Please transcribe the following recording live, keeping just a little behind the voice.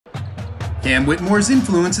Cam Whitmore's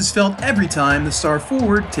influence is felt every time the star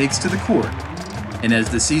forward takes to the court. And as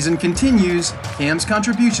the season continues, Cam's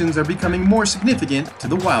contributions are becoming more significant to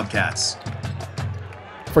the Wildcats.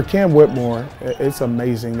 For Cam Whitmore, it's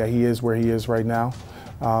amazing that he is where he is right now.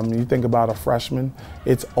 You think about a freshman,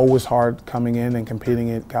 it's always hard coming in and competing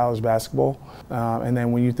in college basketball. And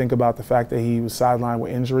then when you think about the fact that he was sidelined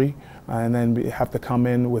with injury and then have to come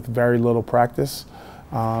in with very little practice,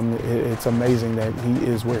 it's amazing that he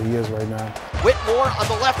is where he is right now. Whitmore on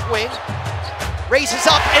the left wing, raises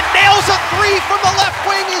up and nails a three from the left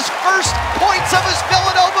wing, his first points of his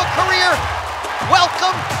Villanova career.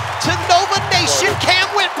 Welcome to Nova Nation, Cam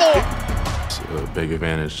Whitmore. It's a big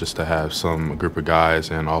advantage just to have some group of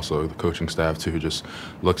guys and also the coaching staff too who just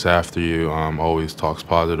looks after you, always talks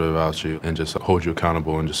positive about you and just holds you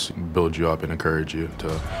accountable and just builds you up and encourage you to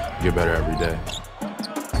get better every day.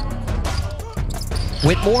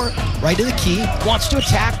 Whitmore, right to the key, wants to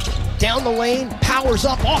attack, down the lane, powers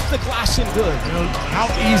up, off the glass and good. You know, how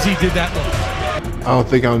easy did that look? I don't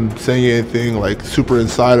think I'm saying anything like super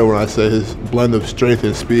insider when I say his blend of strength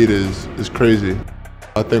and speed is crazy.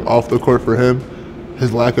 I think off the court for him,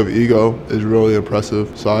 his lack of ego is really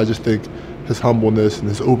impressive. So I just think his humbleness and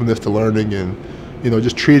his openness to learning and, you know,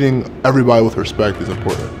 just treating everybody with respect is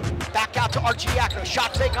important. Back out to Arcidiacono,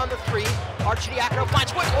 shot fake on the three. Arcidiacono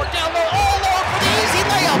finds Whitmore down low, all low for the easy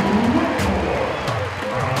layup.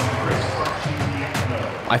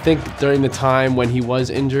 I think during the time when he was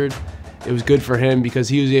injured, it was good for him because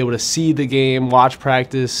he was able to see the game, watch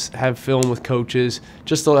practice, have film with coaches,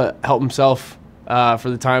 just to help himself for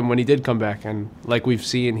the time when he did come back. And like we've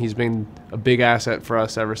seen, he's been a big asset for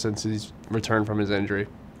us ever since he's returned from his injury.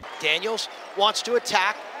 Daniels wants to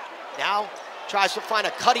attack, now tries to find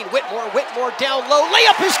a cutting Whitmore. Whitmore down low,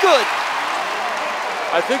 layup is good.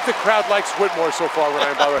 I think the crowd likes Whitmore so far,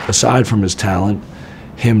 Ryan Butler. Aside from his talent,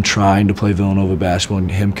 him trying to play Villanova basketball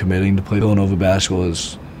and him committing to play Villanova basketball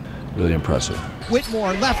is really impressive.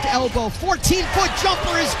 Whitmore, left elbow, 14-foot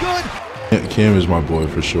jumper is good. Cam is my boy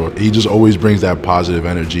for sure. He just always brings that positive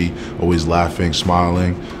energy, always laughing,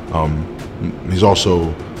 smiling. He's also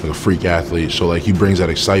like a freak athlete, so like he brings that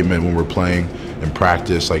excitement when we're playing and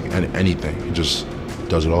practice, like anything. He just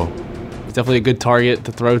does it all. He's definitely a good target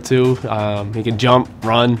to throw to. He can jump,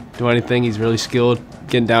 run, do anything. He's really skilled,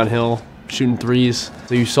 getting downhill, shooting threes.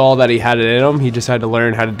 So you saw that he had it in him. He just had to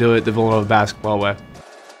learn how to do it the Villanova basketball way.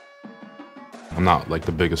 I'm not like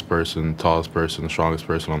the biggest person, tallest person, the strongest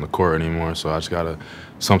person on the court anymore, so I just gotta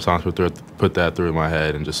sometimes put that through my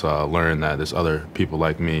head and just learn that there's other people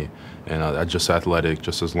like me, and I'm just athletic,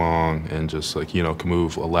 just as long, and just like, you know, can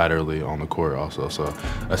move laterally on the court also. So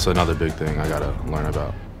that's another big thing I gotta learn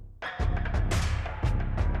about.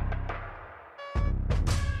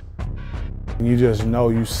 You just know,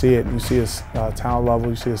 you see it. You see his talent level,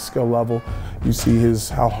 you see his skill level, you see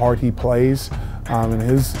how hard he plays. And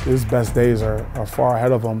his best days are far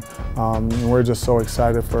ahead of him. And we're just so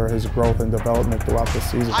excited for his growth and development throughout the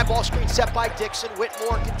season. High ball screen set by Dixon.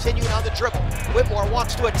 Whitmore continuing on the dribble. Whitmore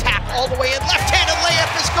wants to attack all the way in. Left-handed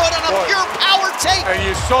layup is good on a pure power take. And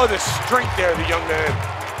you saw the strength there, the young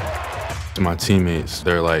man. My teammates,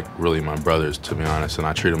 they're like really my brothers, to be honest, and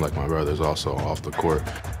I treat them like my brothers also off the court.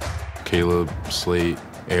 Caleb, Slate,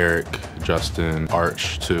 Eric, Justin,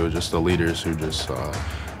 Arch, too, just the leaders who just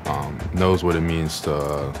knows what it means to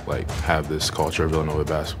like have this culture of Villanova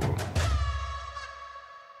basketball.